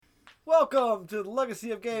Welcome to the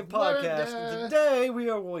Legacy of Game podcast. And today we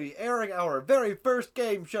will be airing our very first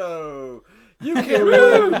game show. You can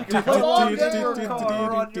win. You can play on your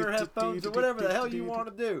car, on your headphones, or whatever the hell you want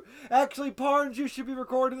to do. Actually, Parnes, you should be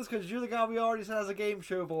recording this because you're the guy we already said has a game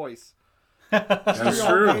show voice. That's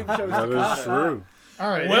true. That is true. All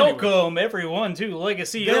right. Welcome everyone to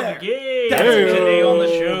Legacy of Game. Hey. Today on the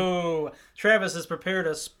show, Travis has prepared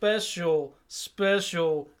a special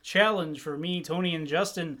challenge for me, Tony, and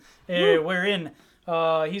Justin, wherein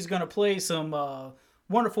he's going to play some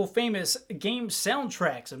wonderful, famous game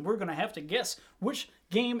soundtracks, and we're going to have to guess which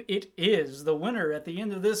game it is. The winner at the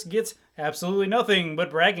end of this gets absolutely nothing but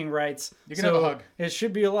bragging rights. You can have a hug. It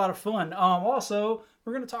should be a lot of fun. Also,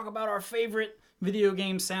 we're going to talk about our favorite video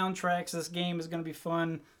game soundtracks. This game is going to be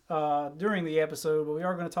fun during the episode, but we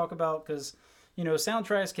are going to talk about, because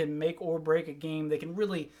soundtracks can make or break a game. They can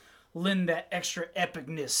really lend that extra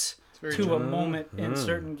epicness to a moment in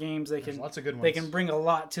certain games. There's lots of good ones. They can bring a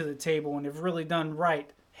lot to the table, and if really done right,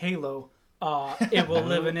 Halo, it will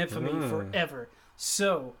live in infamy forever.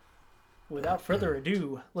 So, without further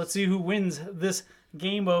ado, let's see who wins this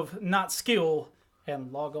game of not skill,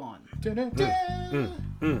 and log on.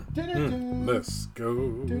 Let's go.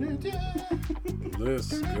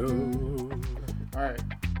 Let's go. All right.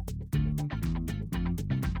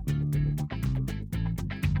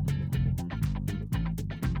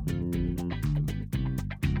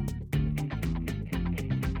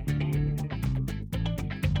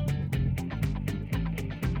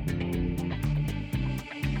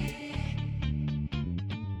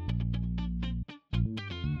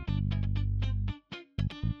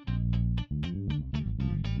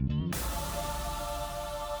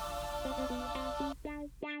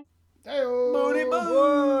 Booty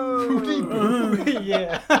boo!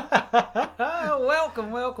 Yeah.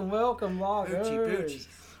 welcome, loggers. Boochie.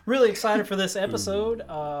 Really excited for this episode.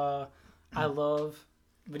 I love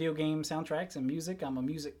video game soundtracks and music. I'm a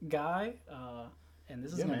music guy, and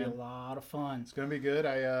this is going to be a lot of fun. It's going to be good.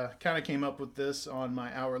 I kind of came up with this on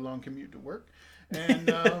my hour-long commute to work, and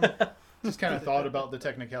just kind of thought about the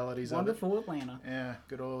technicalities Wonderful Atlanta. Yeah,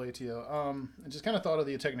 good old ATO. I just kind of thought of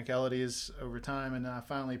the technicalities over time, and I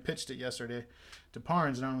finally pitched it yesterday to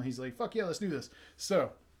Parnes, and he's like, fuck yeah, let's do this.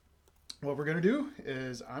 So, what we're going to do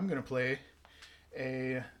is I'm going to play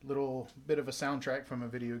a little bit of a soundtrack from a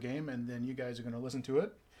video game, and then you guys are going to listen to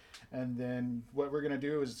it. And then what we're going to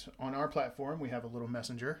do is, on our platform, we have a little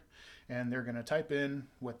messenger, and they're going to type in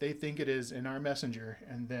what they think it is in our messenger,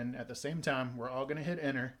 and then at the same time, we're all going to hit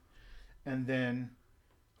enter. And then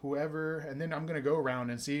I'm going to go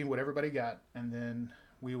around and see what everybody got. And then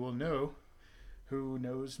we will know who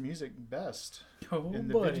knows music best in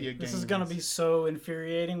the video games. This is going to be so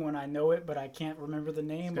infuriating when I know it, but I can't remember the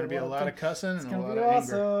name. It's going to be a lot of cussing and a lot of anger.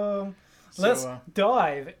 So, Let's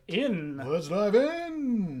dive in. Let's dive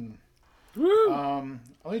in. Woo!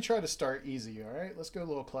 Let me try to start easy, all right? Let's go a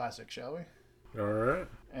little classic, shall we? All right.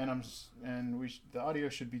 And the audio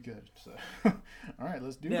should be good. So, all right,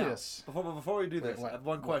 let's do this. Before we do this, Wait, I have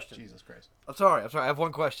one question. Jesus Christ! I'm sorry. I have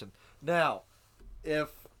one question. Now, if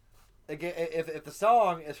the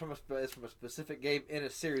song is from a specific game in a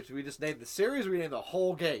series, do we just name the series, or we name the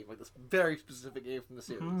whole game, like this very specific game from the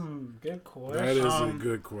series? Good question. That is a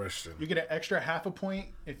good question. You get an extra half a point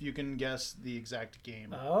if you can guess the exact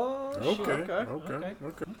game. Oh, shit. Okay.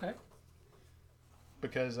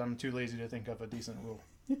 Because I'm too lazy to think of a decent rule.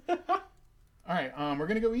 All right, we're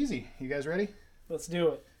gonna go easy. You guys ready? Let's do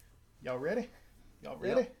it. Y'all ready?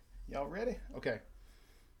 Yep. Y'all ready? Okay.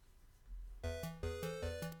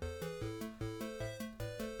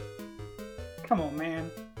 Come on, man.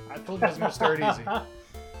 I told you I was gonna start easy.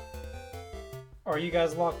 Are you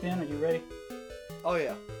guys locked in? Are you ready? Oh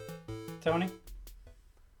yeah. Tony?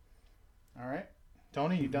 All right,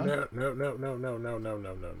 Tony, you done? No.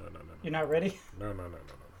 You're not ready? No.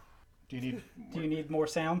 Do you need? Do you need more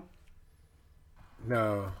sound?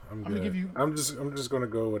 No, I'm good. gonna give you. I'm just gonna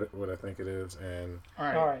go with what I think it is, and All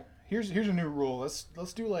right. All right. Here's a new rule.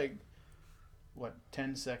 Let's do like, what,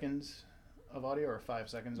 10 seconds of audio or 5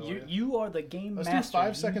 seconds of audio? You are the game Let's master. do 5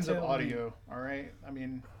 You seconds of tell me. audio. All right. I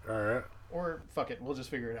mean, all right. or fuck it, we'll just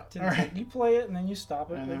figure it out. 10 All right. seconds. You play it and then you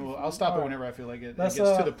stop it. And then I'll stop it All right. whenever I feel like it. It Let's,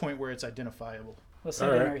 gets to the point where it's identifiable. Let's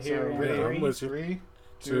All hit right. enter here. So, in ready? three. I'm with you. 3,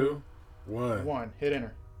 2, 1. 1. Hit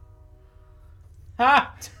enter.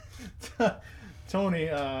 Ha! Tony,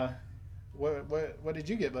 what did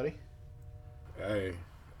you get, buddy? Hey,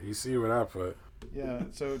 you see what I put? Yeah.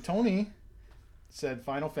 So Tony said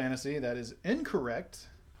Final Fantasy. That is incorrect.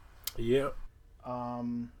 Yep.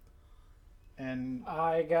 And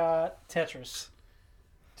I got Tetris.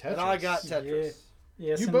 Tetris. And I got Tetris.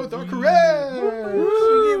 Yes, You both are indeed. correct. We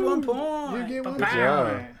get 1 point. Good pow. job.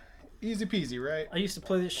 All right. Easy peasy, right? I used to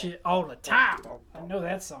play this shit all the time. I know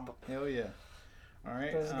that song. Hell yeah. All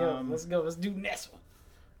right. Let's go. Let's go. Let's do next one.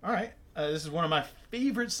 All right. This is one of my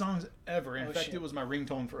favorite songs ever. In Oh, fact, shit. it was my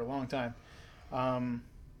ringtone for a long time.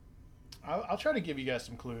 I'll try to give you guys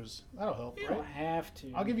some clues. That'll help, You right? don't have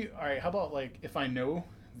to. I'll give you. All right. How about like if I know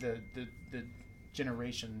the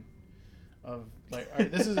generation of like. All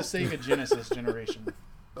right, this is a Sega Genesis generation.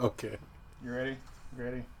 Okay. You ready? You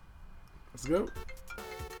ready? Let's go.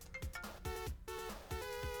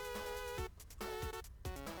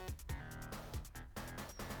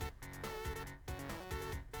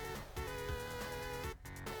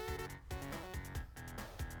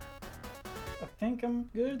 I think I'm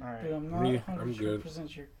good, All right. but I'm not Me, 100% I'm good.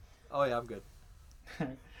 sure. Oh yeah, I'm good.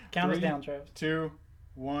 Count us 3, down, Travis. 2,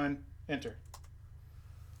 1, enter.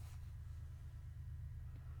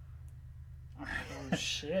 Oh,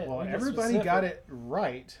 shit. Well, we get everybody specific. got it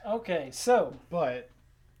right, Okay, so but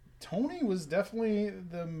Tony was definitely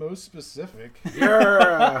the most specific.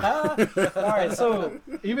 Yeah. all right, so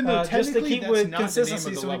Even though just to technically keep that's with not the consistency,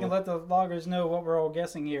 name of so the we can level. let the loggers know what we're all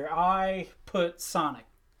guessing here. I put Sonic,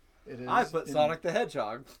 It is I put in- Sonic the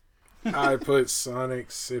Hedgehog. I put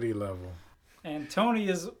Sonic City level. and Tony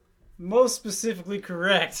is most specifically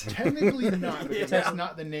correct. Technically not, because Yeah. that's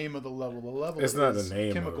not the name of the level. The level It's not the is name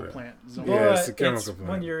of Chemical it. Plant Zone. Yeah, it's the But chemical plant.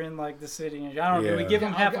 when you're in like the city. And I don't know. Do we Yeah. give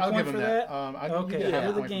him half a I'll point give for him that? that. Okay, you get half you're a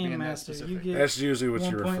the point for game being that master. You specific. get. That's usually what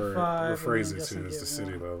you 1.5, rephrase and it then to as the Justin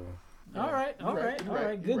city get level. All right, all You're right, right, all you're right.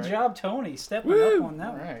 right, Good you're job, Tony. Stepping Woo! up on that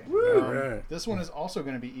All one. right. Woo! Alright. This one is also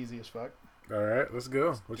going to be easy as fuck. All right, let's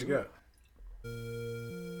go. What you got?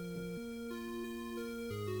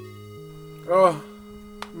 Oh,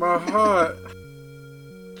 my heart.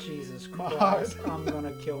 Jesus My Christ, heart. I'm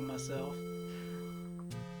gonna kill myself.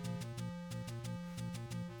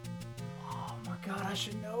 Oh my God, I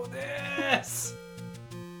should know this.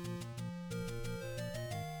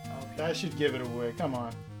 Okay. I should give it away. Come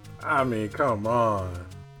on. I mean, come on.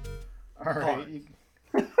 All right.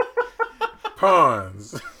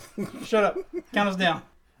 Pawns. Shut up. Count us down.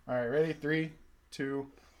 All right. Ready? 3, 2,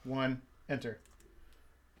 1. Enter.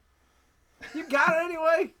 You got it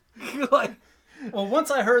anyway. Like, Well,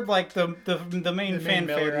 once I heard like the main The main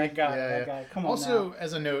fanfare, I melody. got Yeah, it. I yeah. got it. Come on Also, now.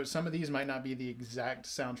 as a note, some of these might not be the exact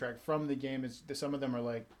soundtrack from the game. Some of them are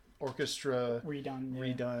like orchestra Redone. Yeah.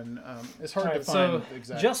 redone. It's hard All to right, find so the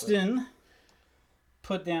exact. Justin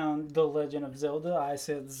put down The Legend of Zelda. I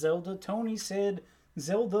said Zelda. Tony said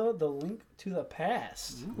Zelda: The Link to the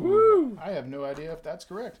Past. Woo! I have no idea if that's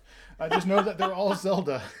correct. I just know that they're all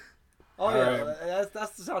Zelda. oh yeah, Alright.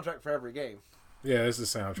 that's the soundtrack for every game. Yeah, it's the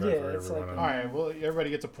soundtrack Yeah, for it's everyone. like All right. Well, everybody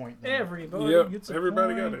gets a point. Then. Everybody Yep, gets a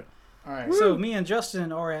everybody point. got it. All right. So me and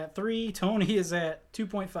Justin are at 3. Tony is at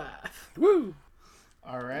 2.5. Woo!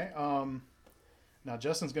 All right. Now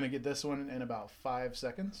Justin's gonna get this one in about 5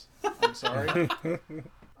 seconds. I'm sorry.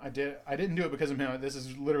 I didn't do it because of him. This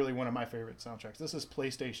is literally one of my favorite soundtracks. This is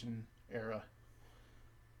PlayStation era.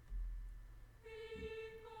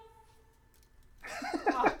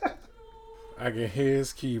 I can hear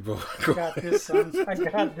his keyboard. I got this, son. I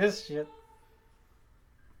got this shit.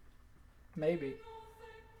 Maybe.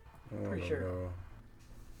 Pretty sure. Oh,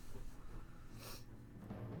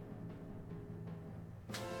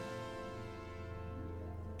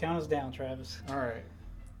 Count us down, Travis. All right.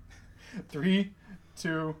 3,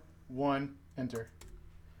 2, 1. Enter.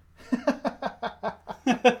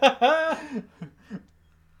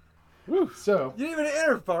 So You didn't even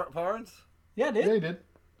enter Parnes. Yeah, I yeah, did. he did.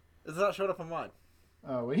 It's not showing up on mine.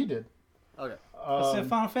 Oh, well, he did. Okay. I said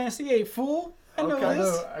Final Fantasy VIII, fool. I know Okay.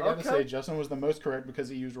 this. Although I gotta Okay. say, Justin was the most correct because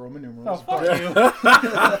he used Roman Oh, numerals. fuck you.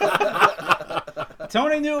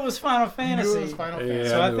 Tony knew it was Final He knew it was Fantasy. Final Yeah. Fantasy.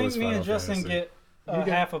 So I I knew it think was me and Final Justin Fantasy. get You get-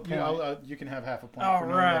 half a point. You can have half a point All for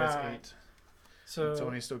knowing that it's right. 8. So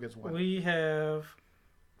Tony still gets 1. we have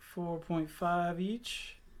 4.5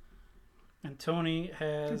 each. And Tony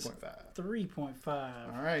has 2.5.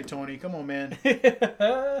 3.5. All right, Tony, come on, man.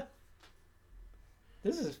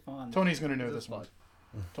 This is fun. Tony's gonna know This this is one.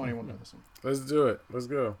 Tony will know this one. Let's do it. Let's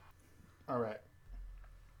go. All right.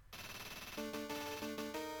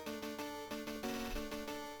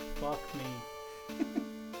 Fuck me.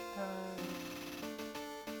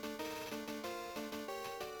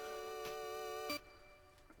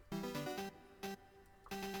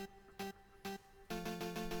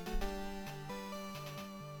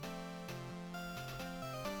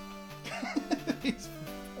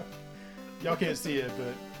 Y'all can't see it,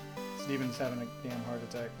 but Steven's having a damn heart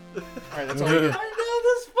attack. All right, that's all you get. I know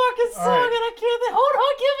this fucking All song right. and I can't. Hold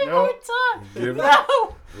on, give me Nope. more time. Give it.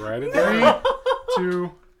 No. Write it 3, down.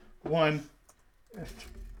 2, 1.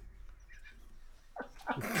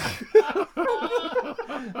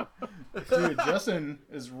 Dude, Justin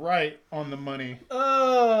is right on the money.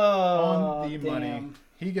 Oh, On the damn. money.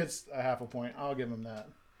 He gets a half a point. I'll give him that.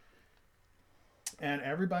 And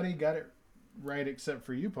everybody got it right except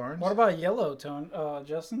for you, Parnes. What about Yellow Tone,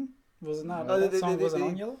 Justin? Was it not? That song wasn't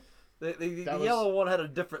on Yellow? The That was- yellow one had a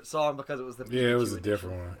different song because it was the Yeah, it was Pikachu a edition.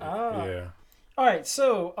 different one. Ah. Yeah. All right,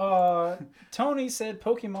 so Tony said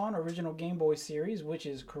Pokemon original Game Boy series, which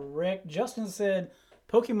is correct. Justin said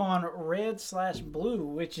Pokemon Red/Blue,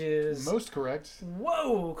 which is Most correct.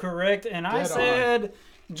 whoa correct, and I Dead said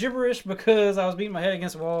gibberish because I was beating my head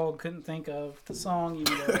against the wall, couldn't think of the song,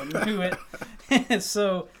 even though I knew it.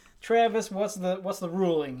 So, Travis, what's the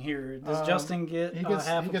ruling here? Does Justin get He gets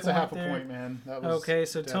half a a point half there? a point, man. That was Okay,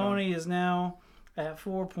 so dead Tony is now at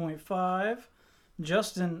 4.5.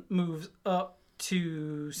 Justin moves up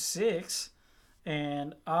to 6,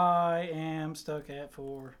 and I am stuck at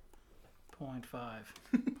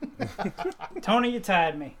 4.5. Tony, you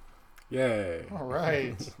tied me. Yay. on. All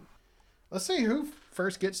right. Let's see who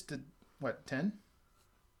first gets to, what, 10?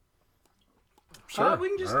 Sure. We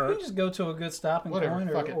can just All right. we can just go to a good stopping Whatever,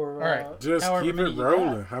 point, fuck it. or All right. Just however keep many it you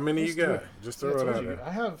rolling. got. How many Let's you do got? it. Just Yeah, throw I it told out you. there.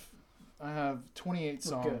 I have 28 We're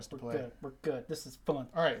songs good. to We're play. good. We're good. This is fun.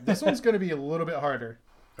 All right, this one's going to be a little bit harder.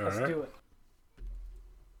 All Let's right. do it.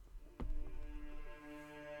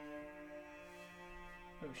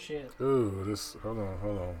 Oh shit. Ooh, this. Hold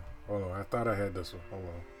on. I thought I had this one. Hold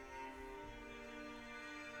on.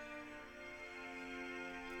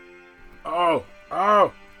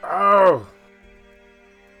 Oh.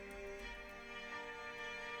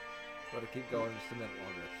 Let it keep going just a minute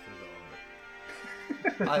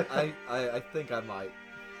longer. I think I might.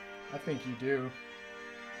 I think you do.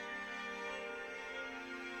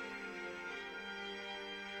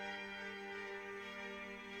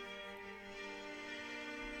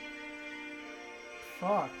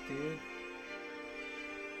 Fuck, dude.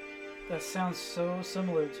 That sounds so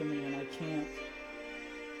similar to me, and I can't.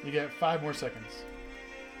 You get 5 more seconds.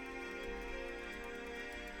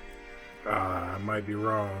 I might be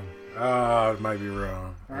wrong. I might be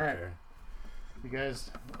wrong. All right. Okay. You guys,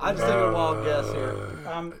 I'm just taking a wild guess here.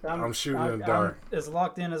 I'm shooting in the dark. I'm as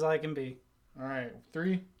locked in as I can be. all right.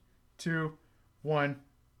 3, 2, 1.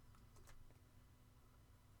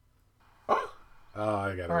 Oh,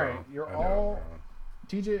 I got it All right, wrong. you're I know all-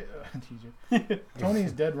 it wrong. TJ.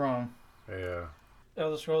 Tony's dead wrong. Yeah.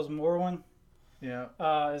 Elder Scrolls Morrowind Yeah.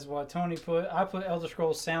 is what Tony put. I put Elder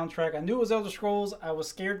Scrolls soundtrack. I knew it was Elder Scrolls. I was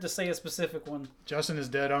scared to say a specific one. Justin is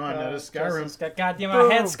dead on. That is Skyrim. Goddamn,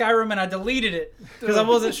 I had Skyrim and I deleted it because I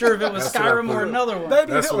wasn't sure if it was That's what I Skyrim or put. another one.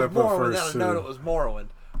 Maybe That's if it what I was put Morrowind, first, I'd have known too. it was Morrowind.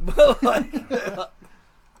 But like,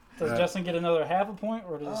 Does Justin get another half a point,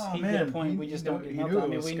 or does Oh, he get man. a point? He- We just he don't knew- get he nothing. knew I it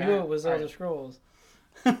mean, was we Sky- knew it was All Elder right. Scrolls.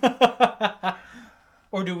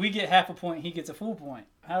 Or do we get half a point? He gets a full point.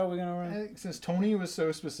 How are we gonna run? Since Tony was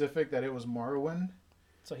so specific that it was Morrowind,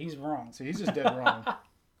 So he's wrong. so he's just dead wrong.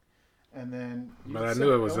 And then, you But I said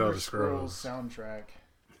knew it was Elder Scrolls. soundtrack.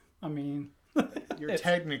 I mean, You're It's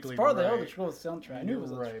technically part of the right. Elder Scrolls soundtrack. I knew it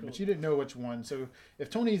was Elder right, Scrolls. but you didn't know which one. So if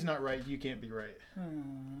Tony's not right, you can't be right.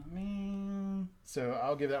 Man, So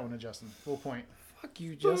I'll give that one to Justin. Full point. fuck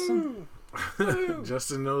you, Justin.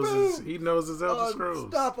 Justin knows his Elder Scrolls.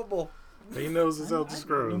 unstoppable. He knows his Elder I knew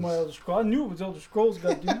Scrolls. my Elder Scrolls. I knew it was Elder Scrolls.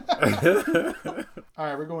 Goddamn. All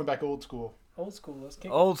right, we're going back old school. Old school. Let's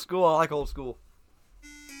kick. Old school. I like old school.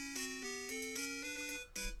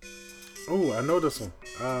 Oh, I know this one.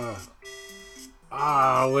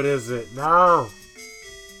 What is it? No.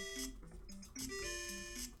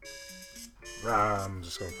 I'm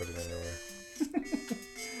just gonna put it anyway.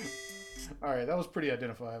 All right, that was pretty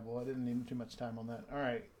identifiable. I didn't need too much time on that. All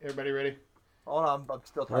right, everybody ready? Hold on, I'm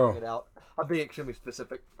still typing Oh. it out. I'm being extremely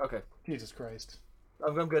specific. Okay, Jesus Christ.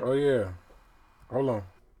 I'm good. Oh yeah. Hold on.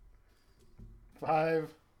 5,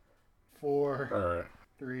 4, All right.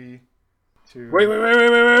 3, 2. Wait.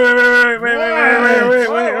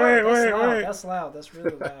 That's loud. That's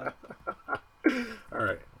really loud. All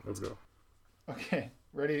right, let's go. Okay,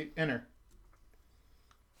 ready? Enter.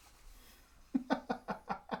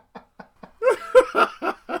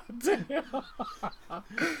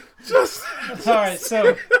 All right,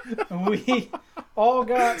 so we all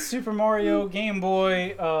got Super Mario Game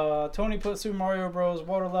Boy. Tony put Super Mario Bros.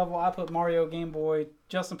 Water level. I put Mario Game Boy.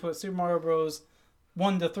 Justin put Super Mario Bros.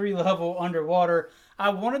 1 to 3 level underwater. I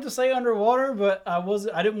wanted to say underwater, but I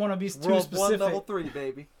didn't want to be too World specific. 1, level 3,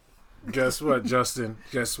 baby. Guess what, Justin?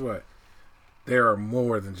 Guess what? There are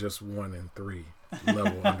more than just 1 and 3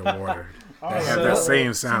 level underwater that have that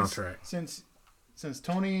same soundtrack. Since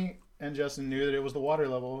Tony and Justin knew that it was the water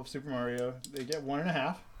level of Super Mario, they get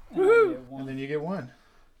 1.5, And I get one. and then you get 1.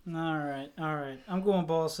 All right. I'm going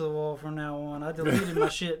balls to the wall from now on. I deleted my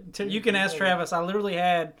shit. You can ask Travis. I literally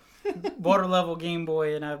had water level Game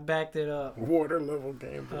Boy, and I've backed it up. Water level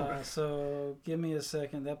Game Boy. So give me a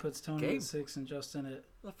second. That puts Tony Game? at 6 and Justin at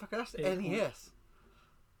That's the 8 NES.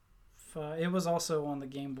 5. It was also on the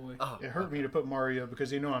Game Boy. Oh, It hurt me to put Mario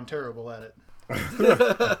because you know I'm terrible at it.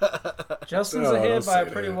 Justin's Oh, ahead don't by a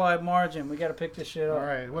say pretty that. wide margin. We got to pick this shit up. All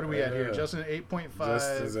right, what are we at here? Yeah. Justin 8.5.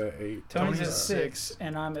 Justin's at 8. Tony's at Tony's 6,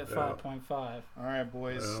 and I'm at Yeah. 5.5. All right,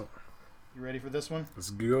 boys. Well, You ready for this one?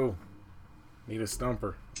 let's go. Need a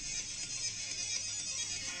stumper.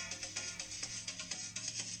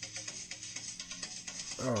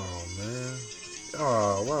 Oh, man.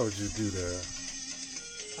 Oh, why would you do that?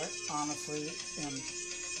 I honestly am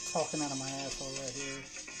talking out of my asshole right here.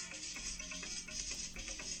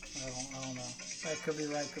 I don't know. That could be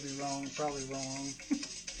right, could be wrong, probably wrong.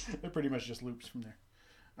 It pretty much just loops from there.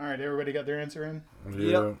 All right, everybody got their answer in?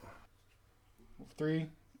 Yeah. Yep. 3,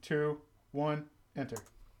 2, 1, enter.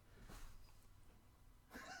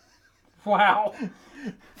 Wow.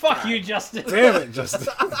 Fuck you, Justin. Damn it, Justin.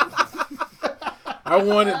 I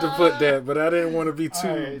wanted to put that, but I didn't want to be too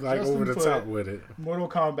Alright, like Justin over the put- top with it. Mortal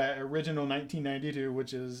Kombat original 1992,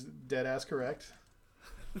 which is dead ass correct.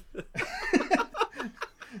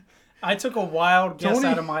 I took a wild guess Tony-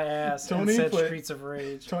 out of my ass and Tony said put- Streets of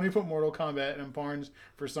Rage. Tony put Mortal Kombat, and Barnes,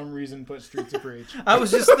 for some reason, put Streets of Rage. I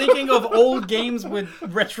was just thinking of old games with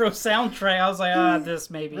retro soundtrack. I was like, this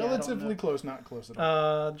maybe. Relatively close, not close at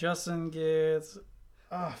all. Justin gets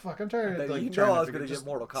Oh, fuck, I'm tired of you like know trying I to was figure going to just get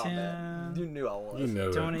Mortal Kombat. 10. You knew I was. You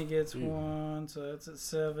know Tony it. gets 1, so that's at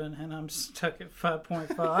 7, and I'm stuck at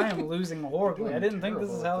 5.5. I am losing horribly. Doing I didn't think this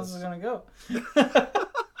is terrible how at this is this. going to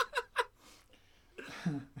go.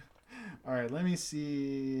 All right, let me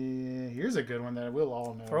see. Here's a good one that we'll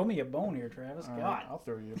all know. Throw me a bone here, Travis. All God. right, I'll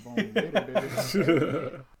throw you a bone later,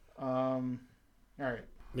 baby. All right.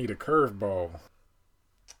 Need a curveball.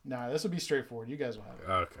 Nah, this will be straightforward. You guys will have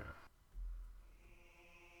it. Okay.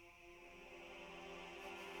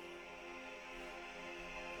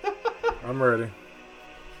 I'm ready.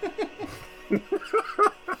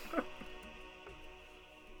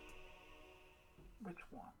 Which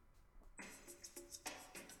one?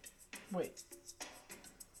 Wait.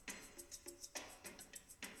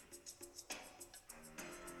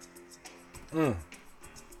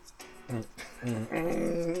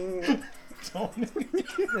 Tony.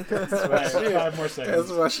 All right, 5 more seconds.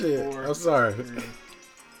 That's my shit. 4, I'm sorry. 3.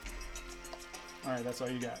 All right, that's all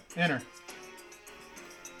you got. Enter.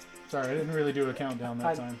 Sorry, I didn't really do a countdown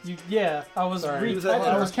that time. I was Sorry. was that-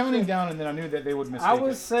 I was counting down, and then I knew that they would mistake I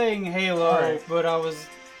was it. saying Halo, All right. but I was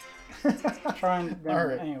trying. All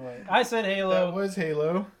right. Anyway, I said That Halo. was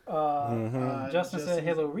Halo. Justin said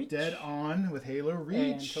Halo Reach. Dead on with Halo And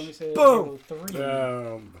Reach. Tony said Boom. Halo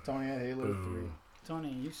 3. Tony had Halo 3. Tony,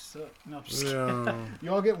 you suck. No, I'm just kidding. Yeah.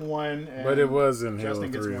 You all get 1, and But it was in Halo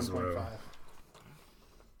Justin gets 3 as 1.5. well.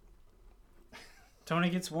 Tony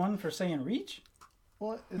gets 1 for saying Reach?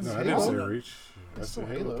 What? It's No, I didn't say Halo. Reach. I It's said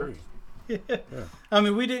still Halo Halo. 3. I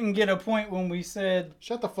mean, we didn't get a point when we said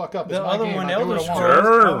Shut the fuck up. It's the my other game. one, I do Elder what I want. Scrolls.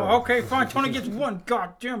 Sure. Oh, okay, fine. Tony gets 1.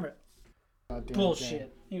 God damn it. God damn it,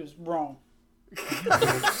 Bullshit. He was wrong.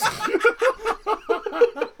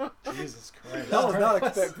 Jesus Christ. I was not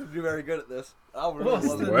expected to do very good at this. I really What's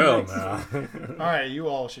wasn't. the- Well, next now. All right, you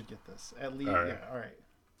all should get this. At least, All right. yeah, all right.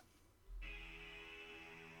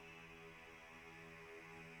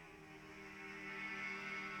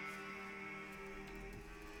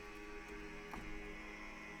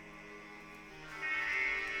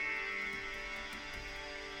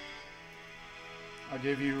 I'll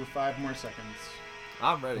give you 5 more seconds.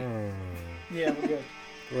 I'm ready. Yeah, we're good.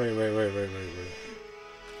 Wait.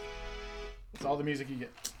 It's all the music you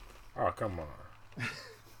get. Oh, come on.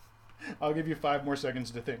 I'll give you 5 more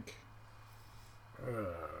seconds to think.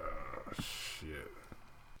 Shit.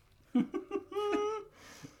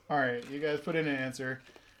 All right, you guys put in an answer,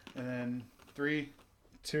 and then 3,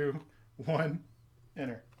 2, 1,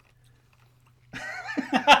 enter.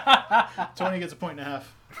 Tony gets a 1.5.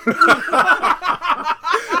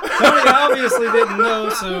 Tony obviously didn't know,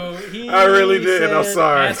 so he. I really did. I'm said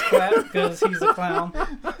sorry. ass clap because he's a clown.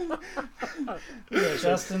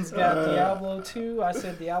 Justin's got Diablo 2. I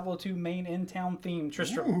said Diablo 2 main in-town theme.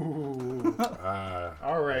 Tristram. Ooh.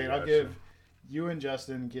 All right, I'll gotcha. give you and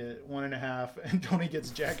Justin get 1.5, and Tony gets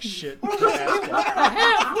jack shit. Look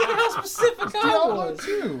how specific I Diablo was.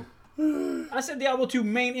 2. I said Diablo 2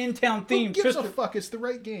 main in-town Who theme. gives a Tristram. fuck? It's the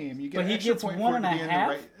right game. You get But an he extra gets point 1 for and it a to be in the half.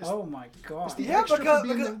 right. It's Oh my god. the Yeah, extra because- for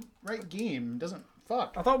being the right game. It doesn't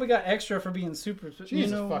Fuck. I thought we got extra for being super. Jesus you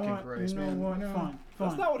know fucking what? Christ, you know man. what? You know, Fine.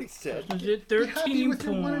 That's not what he said. Justin did Be 13 happy with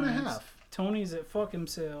your points. 1.5. Tony's at fuck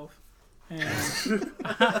himself. And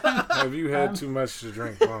Have you had too much to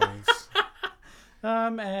drink, Bones?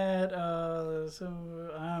 I'm at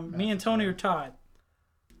me and Tony are tied.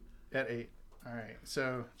 At 8. All right.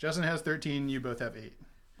 So Justin has 13. You both have 8.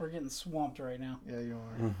 We're getting swamped right now. Yeah, you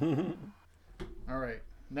are. All right.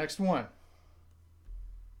 Next one.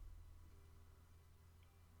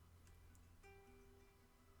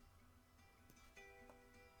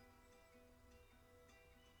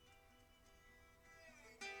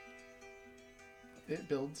 It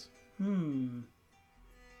builds.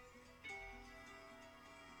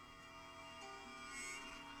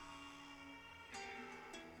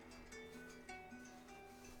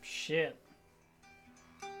 Shit.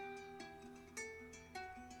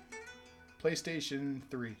 PlayStation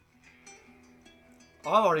 3.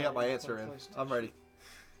 Oh, I've already got my answer in. I'm ready.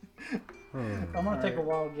 I'm gonna take a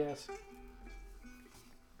wild guess.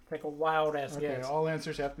 Take a wild ass Okay, guess. all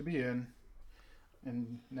answers have to be in.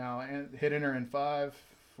 And now hit enter in 5,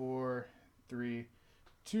 4, 3,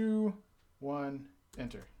 2, 1,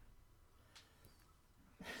 enter.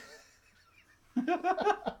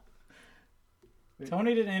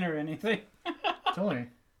 Tony didn't enter anything. Tony.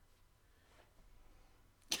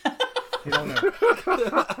 You don't know.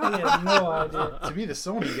 He had no idea. To be the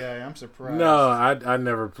Sony guy, I'm surprised. No, I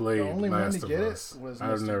never played The only one Last to of get Us. it was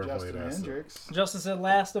I've Mr. never Justin played Last of Us. Hendricks. Justin said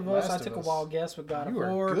Last of Us. Last I of took Us. a wild guess with God of You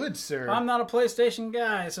War. are good, sir. I'm not a PlayStation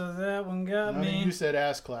guy, so that one got None of me. you said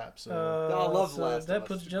ass clap, so I love so Last of that Us.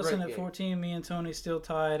 puts It's a Justin great at game. 14. Me and Tony still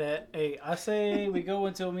tied at 8. I say we go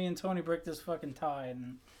until me and Tony break this fucking tie,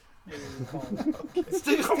 and maybe we call it.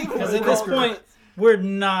 Because at this point, we're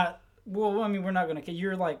not. Well, I mean, we're not gonna.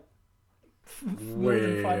 You're like more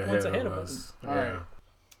than Way 5 points ahead ahead of us. All right.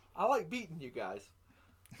 I like beating you guys.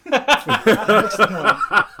 next one.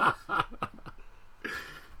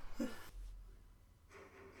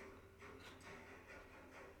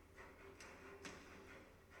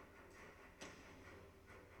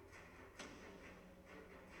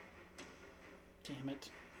 Damn it.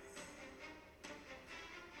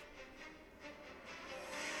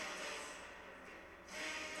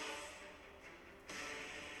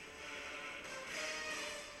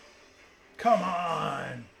 Come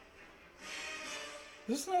on.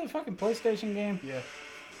 Is this another fucking PlayStation game? Yeah,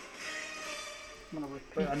 I'm gonna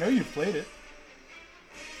but repeat. I know you've played it.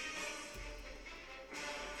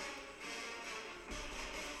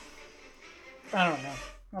 I don't know.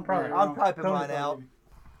 I'm probably I'm wrong. typing Tony's mine out.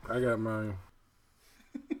 probably- I got mine.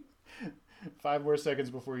 5 more seconds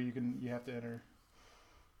before you have to enter.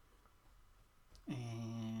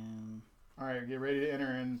 And All right, get ready to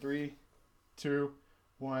enter in 3, 2,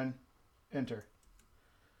 1, enter.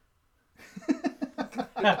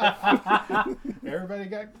 Everybody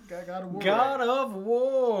got God of War. God of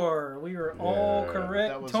War. We were all Yeah, correct.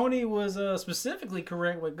 that was- Tony was specifically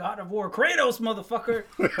correct with God of War. Kratos, motherfucker.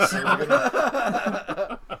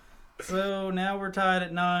 So now we're tied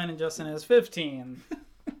at 9, and Justin has 15.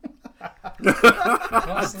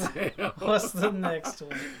 What's the next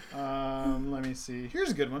one? Let me see. Here's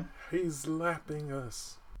a good one. He's lapping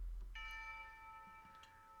us.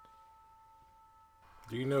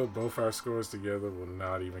 Do you know both our scores together will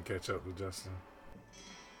not even catch up to Justin?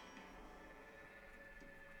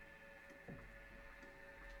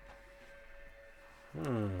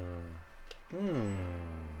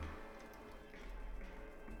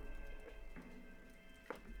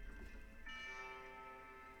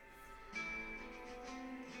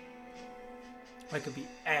 I could be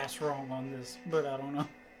ass wrong on this, but I don't know.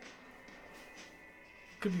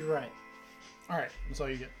 Could be right. All right, that's all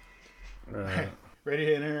you get. All right. Ready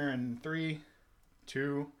to enter in 3,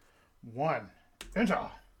 2, 1, enter.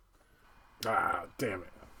 Ah, damn it.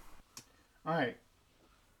 All right.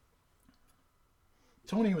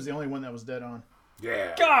 Tony was the only one that was dead on.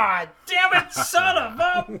 Yeah. God damn it, son of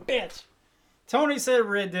a bitch! Tony said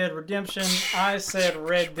Red Dead Redemption. I said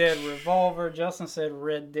Red Dead Revolver. Justin said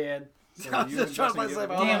Red Dead. So I was you just and trying to Justin say get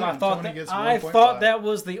my one, Damn, I and thought Tony that gets I 1.5. thought that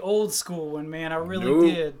was the old school one, man. I really Nope.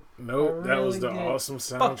 did. Nope, that was the really did. awesome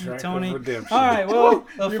Fuck you, soundtrack Tony. of Redemption. All right, well,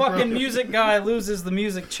 the You broke fucking it. music guy loses the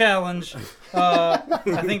music challenge. I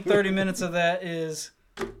think 30 minutes of that is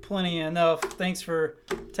plenty enough. Thanks for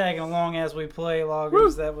tagging along as we play,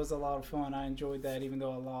 Loggers. That was a lot of fun. I enjoyed that, even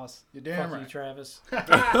though I lost. You're damn Fuck you, right. Travis.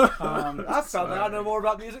 I found out I know more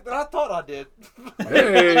about music than I thought I did.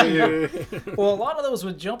 Hey. Well, a lot of those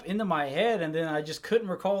would jump into my head, and then I just couldn't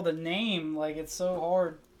recall the name. Like, it's so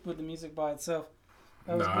hard with the music by itself.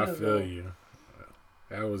 That No, was I good, feel though. you.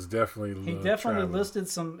 That was definitely. He definitely listed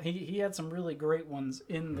some. He had some really great ones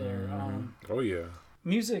in there. Oh yeah.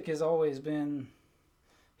 Music has always been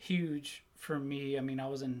huge for me. I mean, I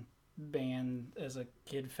was in band as a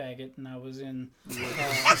kid faggot, and I was in.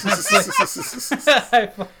 I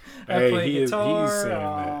play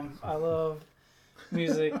guitar. I love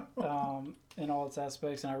music in all its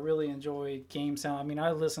aspects, and I really enjoy game sound. I mean,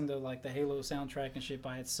 I listen to like the Halo soundtrack and shit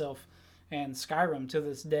by itself, and Skyrim to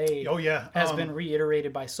this day. Oh yeah, has been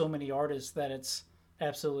reiterated by so many artists that it's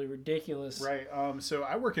absolutely ridiculous. Right. So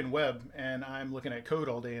I work in web, and I'm looking at code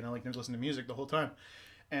all day, and I like to listen to music the whole time.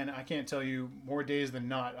 And I can't tell you, more days than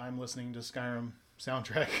not, I'm listening to Skyrim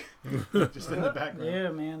soundtrack just in the background. Yeah,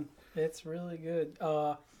 man, it's really good.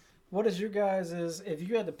 What is your guys' if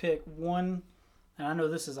you had to pick one, and I know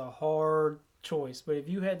this is a hard choice, but if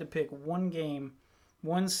you had to pick one game,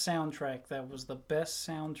 one soundtrack that was the best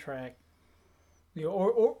soundtrack, you know,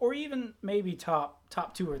 or even maybe top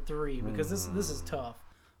 2 or 3, because this is tough.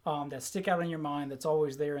 That stick out in your mind, that's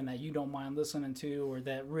always there, and that you don't mind listening to, or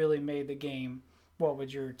that really made the game. What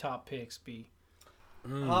would your top picks be?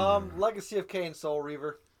 Legacy of Kain, Soul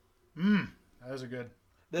Reaver. Those are good.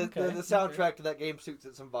 The soundtrack to that game suits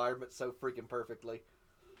its environment so freaking perfectly.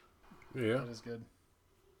 Yeah. That is good.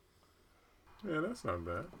 Yeah, that's not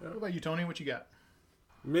bad. Yeah. What about you, Tony? What you got?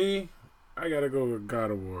 Me, I gotta go with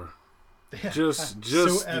God of War. Just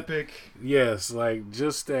so epic. Yes, like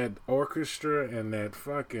just that orchestra and that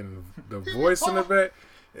fucking the voice in the back.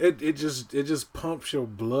 It just pumps your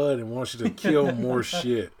blood and wants you to kill more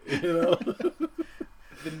shit. You know.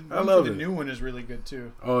 I love it. The new one is really good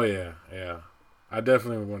too. Oh yeah. I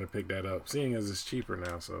definitely want to pick that up. Seeing as it's cheaper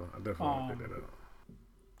now, so I definitely want to pick that up.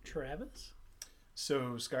 Travis?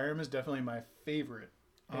 So Skyrim is definitely my favorite.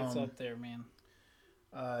 It's up there, man.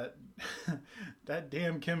 That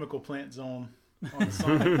damn chemical plant zone on the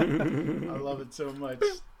song. I love it so much.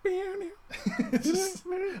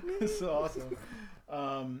 It's so awesome.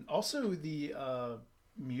 Also, the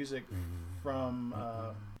music from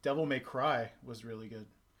Devil May Cry was really good.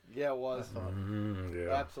 Yeah, it was.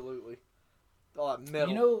 Yeah. Absolutely. All that metal.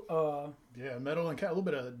 You know, yeah, metal and a little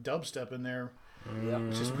bit of dubstep in there,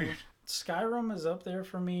 which is weird. Skyrim is up there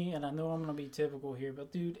for me, and I know I'm gonna be typical here,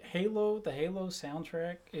 but dude, the Halo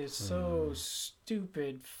soundtrack is so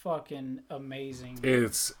stupid fucking amazing.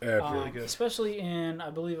 It's epic. Really good. Especially in, I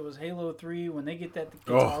believe it was Halo 3, when they get that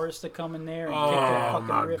guitarist to come in there and get that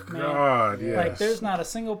fucking riff, man. God, yes. Like, there's not a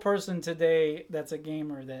single person today that's a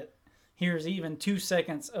gamer that hears even 2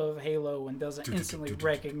 seconds of Halo and doesn't instantly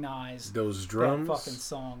recognize those drums. that fucking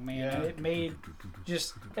song, man. Yeah. And it made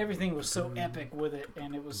just everything was so epic with it,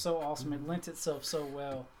 and it was so awesome. It lent itself so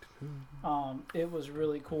well. It was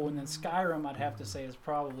really cool. And then Skyrim, I'd have to say, is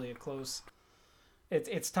probably a close.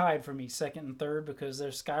 It's tied for me, second and third, because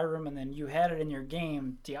there's Skyrim, and then you had it in your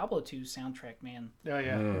game. Diablo 2 soundtrack, man, Oh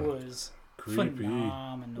yeah. was Creepy.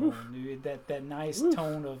 phenomenal, dude. That nice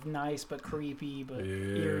tone of nice but creepy, but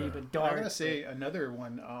eerie but dark. I gotta say another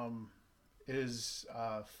one is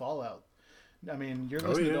Fallout. I mean, you're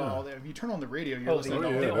listening to all that. If you turn on the radio, you're listening to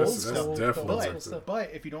all the old stuff. Definitely. But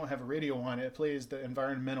if you don't have a radio on, it plays the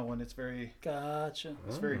environmental, and it's very Gotcha.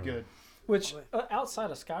 it's very good. Which outside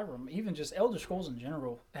of Skyrim, even just Elder Scrolls in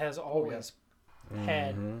general has always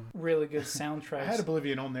had really good soundtracks. I had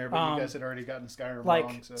Oblivion on there, but you guys had already gotten Skyrim like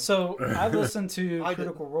wrong. so I listened to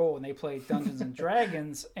Critical Role, and they played Dungeons and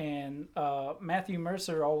Dragons, and Matthew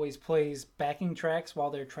Mercer always plays backing tracks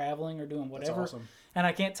while they're traveling or doing whatever. That's awesome. And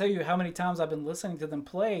I can't tell you how many times I've been listening to them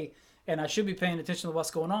play, and I should be paying attention to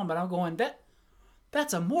what's going on, but I'm going,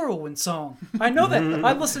 that's a Morrowind song. I know that.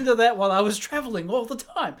 I listened to that while I was traveling all the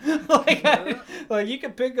time. like you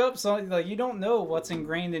can pick up something, like you don't know what's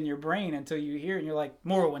ingrained in your brain until you hear it, and you're like,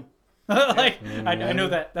 Morrowind. I know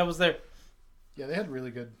that was there. Yeah, they had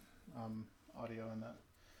really good audio in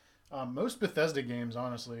that. Most Bethesda games,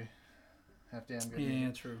 honestly, have damn good.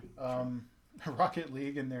 Yeah, true. Rocket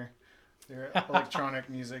League and their electronic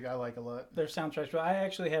music, I like a lot. Their soundtracks. But I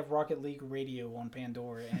actually have Rocket League radio on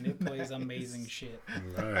Pandora, and it plays amazing shit.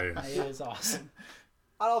 Nice. It is awesome.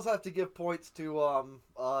 I'd also have to give points to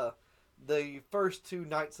the first 2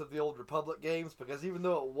 Knights of the Old Republic games, because even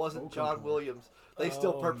though it wasn't John Williams, they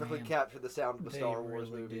still perfectly captured the sound of a Star Wars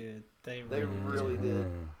movie. They really did.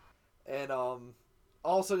 And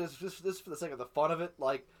also, just for the sake of the fun of it,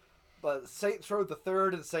 like, but Saints Row the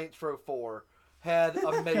Third and Saints Row 4 had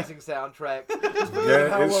amazing soundtracks. Just because of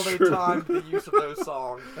how well they timed the use of those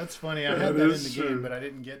songs. That's funny. I had that in the game, but I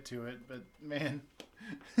didn't get to it. But man,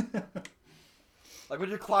 like when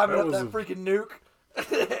you're climbing up that freaking nuke,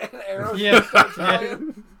 and arrows.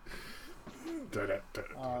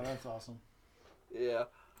 Oh, that's awesome. Yeah.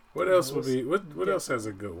 What else would be? What else has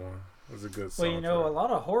a good one? Was a good soundtrack? Well, you know, a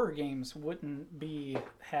lot of horror games wouldn't be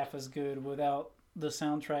half as good without the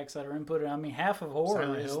soundtracks that are inputted. I mean, half of horror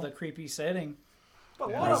Silent is Hill. the creepy setting. But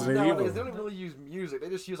a Yeah. lot of them Resident nowadays, Evil. they don't even really use music. They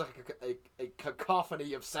just use like a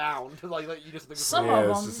cacophony of sound. like you just think Some Yeah,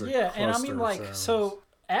 it's of just them, a yeah, and I cluster mean, of like, sounds. so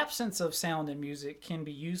absence of sound in music can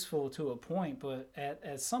be useful to a point, but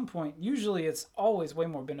at some point, usually it's always way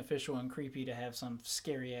more beneficial and creepy to have some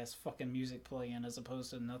scary ass fucking music playing as opposed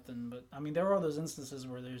to nothing. But I mean, there are those instances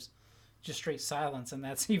where there's just straight silence, and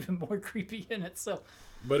that's even more creepy in itself.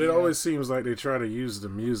 But it always seems like they try to use the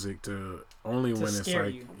music to only when it's scare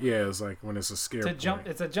like you. it's like when it's a scare. To jump, point.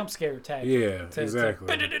 it's a jump scare tag. Yeah, To- exactly.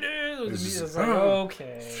 It's like, oh,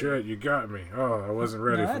 okay. Shit, you got me. Oh, I wasn't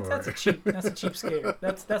ready No, for that's a it. cheap. That's a cheap scare.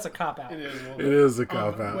 That's a cop out. It is. a little It bit. is a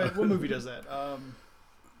cop out. What movie does that?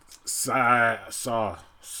 Saw does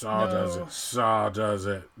No. it. Saw does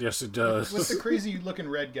it. Yes, it does. What's the crazy looking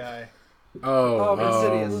red guy?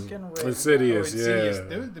 Insidious. Looking red. Insidious, Insidious.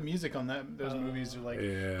 yeah. The music on those movies are like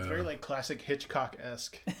it's very Yeah. like classic Hitchcock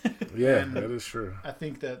esque. Yeah, and- that is true. I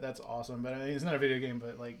think that's awesome. But I mean, it's not a video game,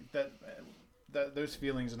 but like that those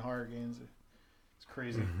feelings in horror games, it's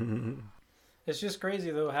crazy. It's just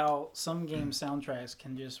crazy though how some game soundtracks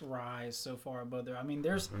can just rise so far above there. I mean,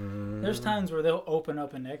 there's times where they'll open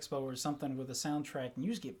up an expo or something with a soundtrack and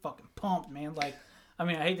you just get fucking pumped, man. Like, I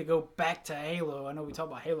mean, I hate to go back to Halo. I know we talk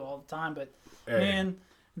about Halo all the time, but Hey. man,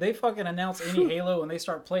 they fucking announce any Halo and they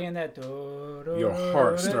start playing that. Your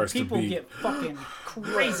heart starts to people beat. get fucking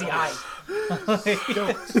crazy hype.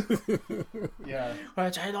 Yeah,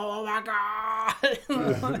 Which oh my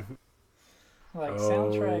god! Like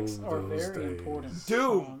soundtracks are those very days. important.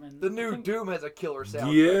 Doom. And The I new think- Doom has a killer sound.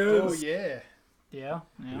 oh Yes. yeah. Yeah,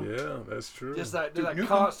 yeah. Yeah, that's true. Just that Duke Nukem?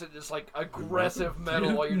 constant, just like aggressive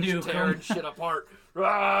metal while you're just Nukem. tearing shit apart.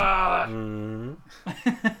 Ah! Mhm.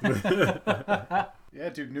 Yeah,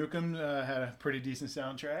 Duke Nukem had a pretty decent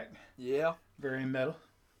soundtrack. Yeah. Very metal.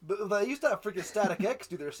 But they used to have freaking Static X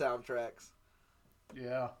do their soundtracks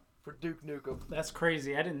Yeah, for Duke Nukem. That's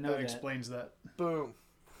crazy. I didn't know that that. explains that. Boom.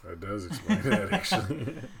 That does explain that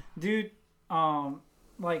actually. Dude,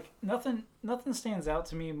 like nothing stands out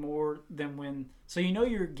to me more than when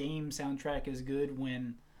your game soundtrack is good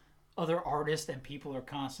when other artists and people are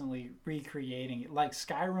constantly recreating it. Like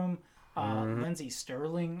Skyrim, Lindsey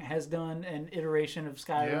Sterling has done an iteration of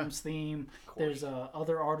Skyrim's theme. There's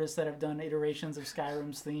other artists that have done iterations of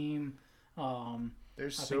Skyrim's theme.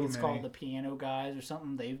 There's I so think it's many. called the Piano Guys or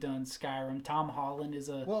something. They've done Skyrim. Tom Holland is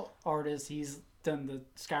a Well, artist. He's done the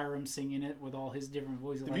Skyrim singing it with all his different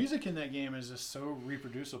voices. the Like, music in that game is just so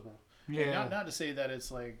reproducible. yeah, And not to say that it's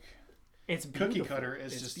like it's cookie beautiful. cutter.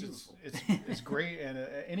 It's beautiful. it's great, and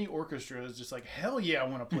any orchestra is just like hell yeah, I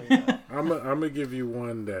want to play that. I'm gonna give you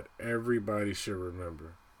one that everybody should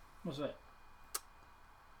remember. What's that?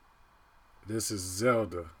 This is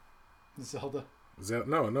Zelda. Zelda.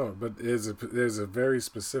 No, but there's a very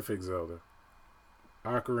specific Zelda.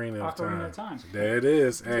 Ocarina of Ocarina of Time. There it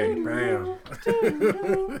is. Hey, bam.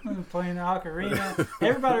 Playing the ocarina.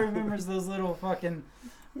 Everybody remembers those little fucking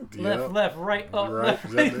Yep. left, right, up, Right. left,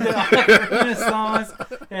 right, the ocarina songs.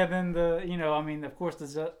 And then of course,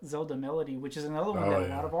 the Zelda melody, which is another one Oh, that a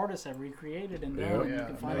yeah. lot of artists have recreated and done. Yep. You Yeah,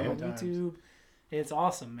 can find it on million times. YouTube. It's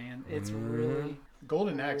awesome, man. It's really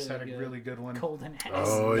Golden Axe Really had a good. really good one. golden ass.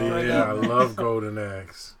 Oh yeah, I love Golden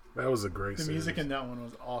Axe. That was a great The series. music in that one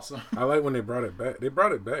was awesome. I like when they brought it back. They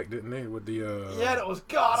brought it back, didn't they? With the Yeah, that was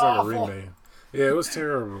god it's like a awful. remake. Yeah, it was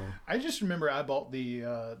terrible. I just remember I bought the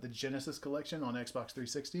Genesis collection on Xbox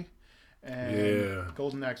 360, and Yeah.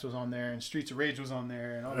 Golden Axe was on there, and Streets of Rage was on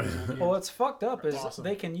there, and all these old games. Well, what's fucked up is Awesome.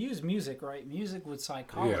 they can use music, right? Music with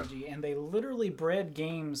psychology, and they literally bred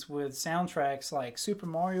games with soundtracks like Super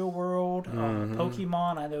Mario World,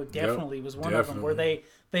 Pokemon. I know definitely was one of them where they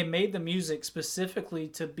made the music specifically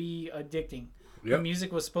to be addicting. The Yep.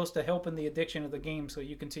 music was supposed to help in the addiction of the game, so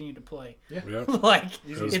you continue to play. Yep. Like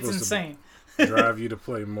was it's supposed to insane. Drive you to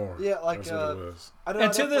play more. Yeah, like, That's what it was. I know, And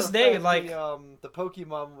I to know this for a day, fact like- the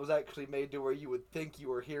Pokemon was actually made to where you would think you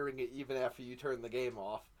were hearing it even after you turned the game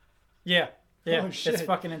off. Yeah, yeah, Oh, it's shit.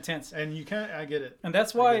 fucking intense. And you can't. I get it. And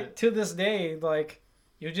that's I why, get it. to this day, like,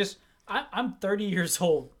 I'm 30 years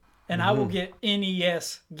old, and I will get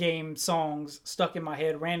NES game songs stuck in my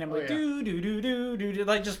head randomly. Oh, yeah. Do, do, do, do, do, do,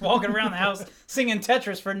 like, just walking around the house singing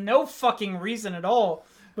Tetris for no fucking reason at all,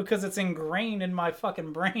 because it's ingrained in my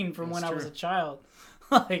fucking brain from when That's I was true. a child.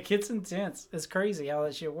 Like, it's intense. It's crazy how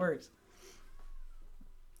that shit works.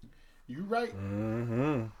 You right.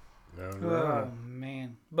 Mm-hmm. Oh,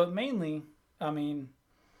 man. But mainly, I mean,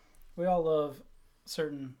 we all love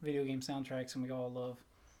certain video game soundtracks and we all love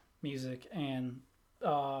music. And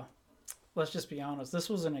let's just be honest. This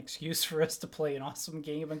was an excuse for us to play an awesome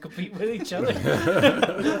game and compete with each other,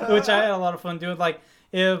 which I had a lot of fun doing. Like,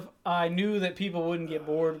 if I knew that people wouldn't get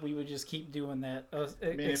bored, we would just keep doing that.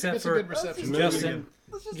 Except for Justin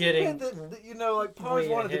getting, that, you know, like Pons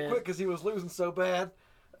wanted to quit because he was losing so bad.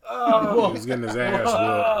 He was getting his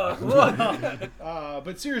ass whooped.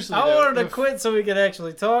 But seriously, I wanted to quit so we could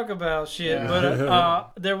actually talk about shit,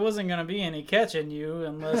 but there wasn't going to be any catching you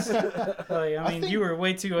unless, you were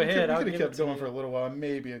way too ahead. We could have kept going for a little while.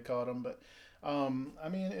 Maybe it caught him, but I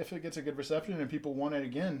mean, if it gets a good reception and people want it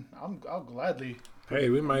again, I'll gladly. Hey,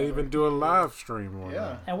 we might even do a live stream on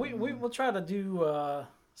that. And we'll try to do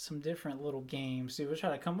some different little games. We'll try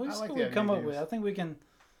to come up with. I think we can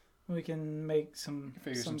make some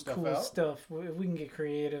cool stuff if we can get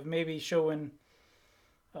creative. Maybe showing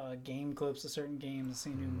game clips of certain games and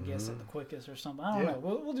seeing who can guess it the quickest or something. I don't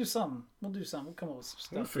know. We'll do something. We'll come up with some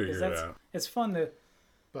stuff. We'll figure it out. It's fun to.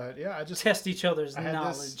 But yeah, I just test each other's I had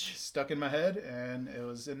knowledge. This stuck in my head, and it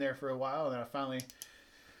was in there for a while, and then I finally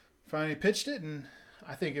pitched it, and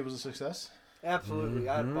I think it was a success. Absolutely.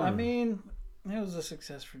 I mean, it was a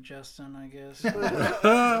success for Justin, I guess.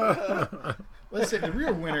 Let's say the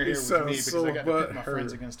real winner here was me because I got to pit my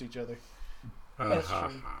friends against each other. That's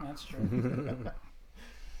true. That's true.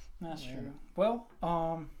 That's true. Well,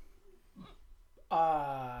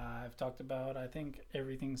 I've talked about, I think,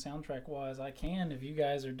 everything soundtrack-wise I can. If you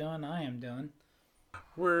guys are done, I am done.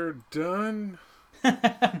 We're done.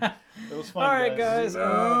 It was fun. All right, guys.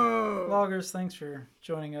 No. Loggers, thanks for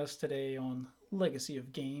joining us today on Legacy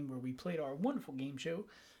of Game, where we played our wonderful game show.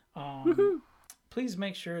 Please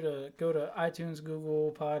make sure to go to iTunes,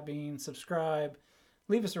 Google, Podbean, subscribe,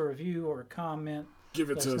 leave us a review or a comment. Give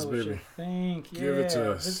it to us, baby. Give it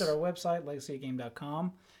to us. Visit our website,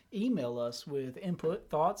 legacyofgame.com. Email us with input,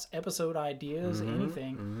 thoughts, episode ideas,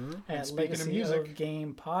 anything at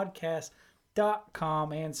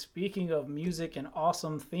legacyofgamepodcast.com. And speaking of music and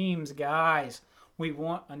awesome themes, guys, we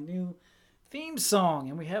want a new theme song,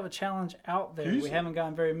 and we have a challenge out there. We haven't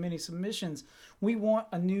gotten very many submissions. We want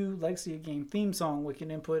a new Legacy of Game theme song we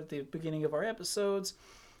can input at the beginning of our episodes.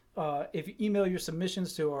 If you email your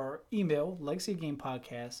submissions to our email,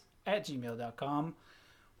 legacyofgamepodcast@gmail.com,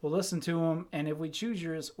 we'll listen to them, and if we choose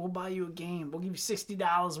yours, we'll buy you a game. We'll give you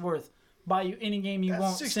 $60 worth. Buy you any game you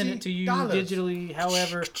want, send it to you digitally,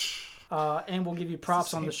 however, and we'll give you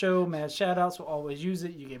props on the show, mad shout-outs. We'll always use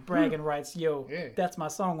it. You get bragging rights. Yo, that's my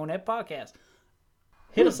song on that podcast.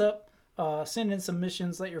 Hit us up. Send in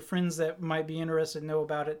submissions. Let your friends that might be interested know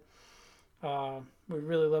about it. We'd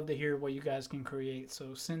really love to hear what you guys can create,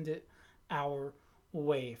 so send it our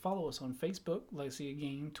way. Follow us on Facebook, Legacy of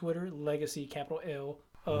Game, Twitter, Legacy, capital L,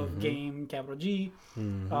 of Game, capital G,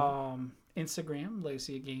 Instagram,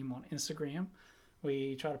 Legacy of Game on Instagram.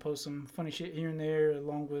 We try to post some funny shit here and there,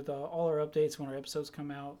 along with all our updates when our episodes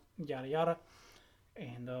come out, yada yada.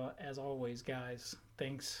 And as always, guys,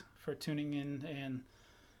 thanks for tuning in and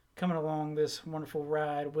coming along this wonderful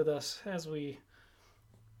ride with us as we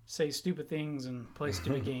say stupid things and play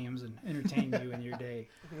stupid games and entertain you in your day.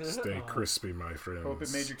 Stay crispy, my friends. Hope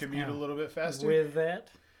it made your commute a little bit faster. With that,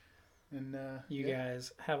 and you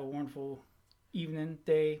guys have a wonderful evening,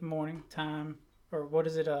 day, morning, time, or what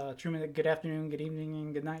is it? Truman, good afternoon, good evening,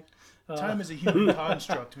 and good night. Time is a human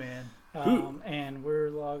construct, man. And we're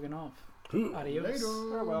logging off. Adios.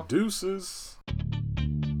 Later. Farewell. Deuces.